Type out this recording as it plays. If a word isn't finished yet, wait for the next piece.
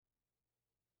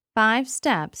5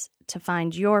 steps to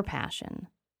find your passion.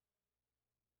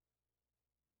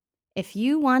 If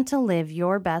you want to live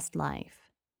your best life,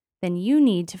 then you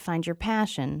need to find your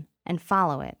passion and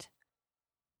follow it.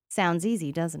 Sounds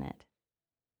easy, doesn't it?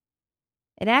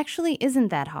 It actually isn't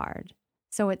that hard,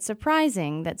 so it's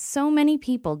surprising that so many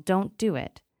people don't do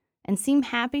it and seem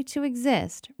happy to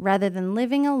exist rather than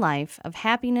living a life of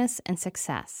happiness and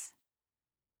success.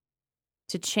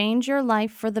 To change your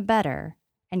life for the better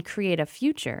and create a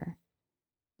future,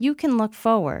 you can look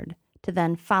forward to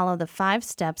then follow the 5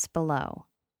 steps below.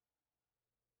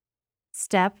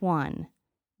 Step 1.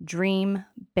 Dream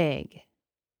big.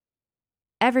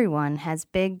 Everyone has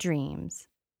big dreams.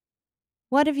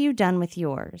 What have you done with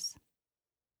yours?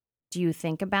 Do you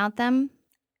think about them,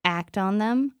 act on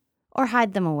them, or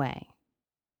hide them away?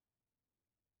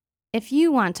 If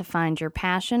you want to find your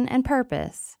passion and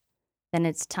purpose, then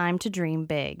it's time to dream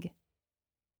big.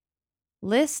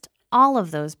 List all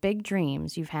of those big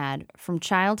dreams you've had from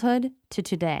childhood to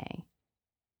today.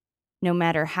 No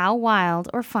matter how wild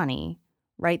or funny,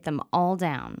 write them all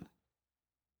down.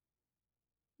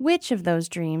 Which of those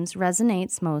dreams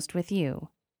resonates most with you?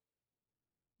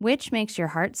 Which makes your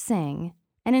heart sing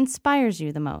and inspires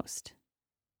you the most?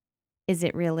 Is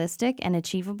it realistic and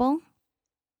achievable?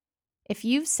 If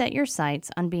you've set your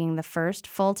sights on being the first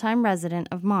full-time resident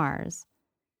of Mars,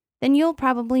 then you'll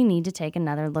probably need to take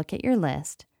another look at your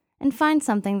list and find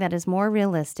something that is more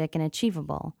realistic and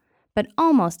achievable, but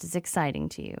almost as exciting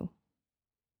to you.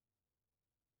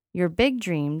 Your big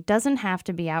dream doesn't have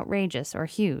to be outrageous or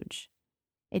huge.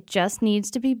 It just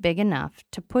needs to be big enough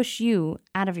to push you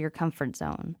out of your comfort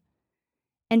zone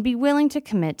and be willing to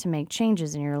commit to make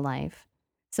changes in your life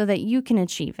so that you can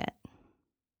achieve it.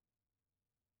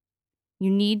 You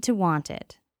need to want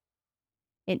it.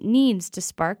 It needs to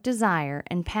spark desire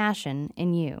and passion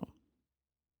in you.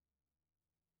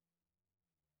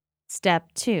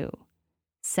 Step 2.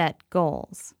 Set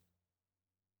goals.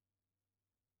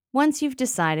 Once you've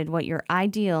decided what your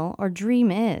ideal or dream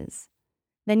is,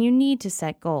 then you need to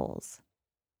set goals.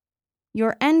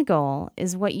 Your end goal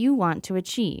is what you want to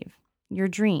achieve, your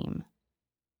dream.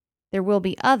 There will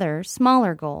be other,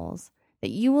 smaller goals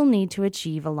that you will need to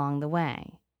achieve along the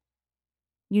way.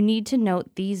 You need to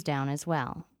note these down as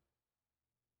well.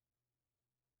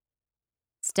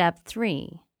 Step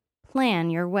 3. Plan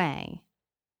your way.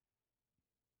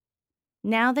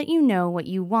 Now that you know what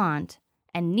you want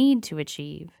and need to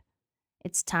achieve,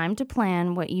 it's time to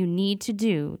plan what you need to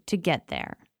do to get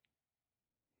there.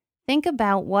 Think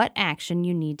about what action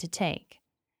you need to take,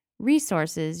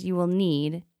 resources you will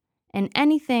need, and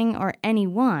anything or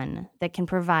anyone that can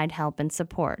provide help and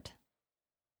support.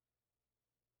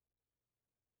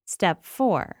 Step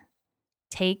 4.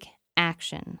 Take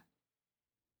action.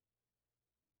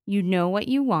 You know what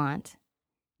you want,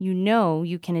 you know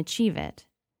you can achieve it,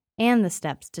 and the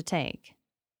steps to take.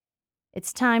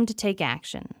 It's time to take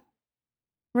action.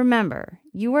 Remember,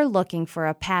 you are looking for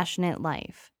a passionate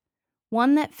life,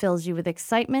 one that fills you with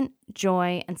excitement,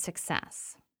 joy, and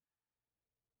success.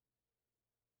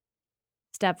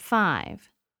 Step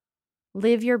 5.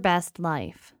 Live your best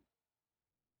life.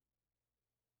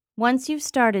 Once you've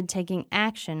started taking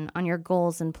action on your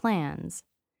goals and plans,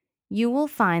 you will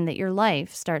find that your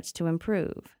life starts to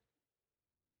improve.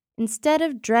 Instead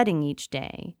of dreading each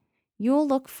day, you'll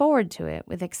look forward to it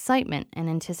with excitement and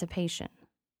anticipation.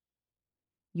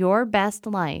 Your best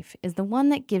life is the one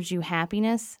that gives you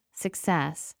happiness,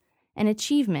 success, and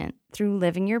achievement through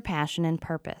living your passion and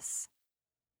purpose.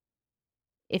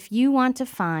 If you want to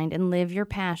find and live your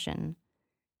passion,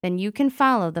 then you can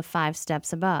follow the 5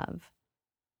 steps above.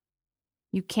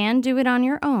 You can do it on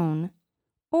your own,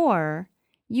 or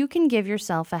you can give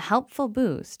yourself a helpful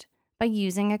boost by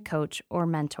using a coach or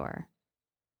mentor.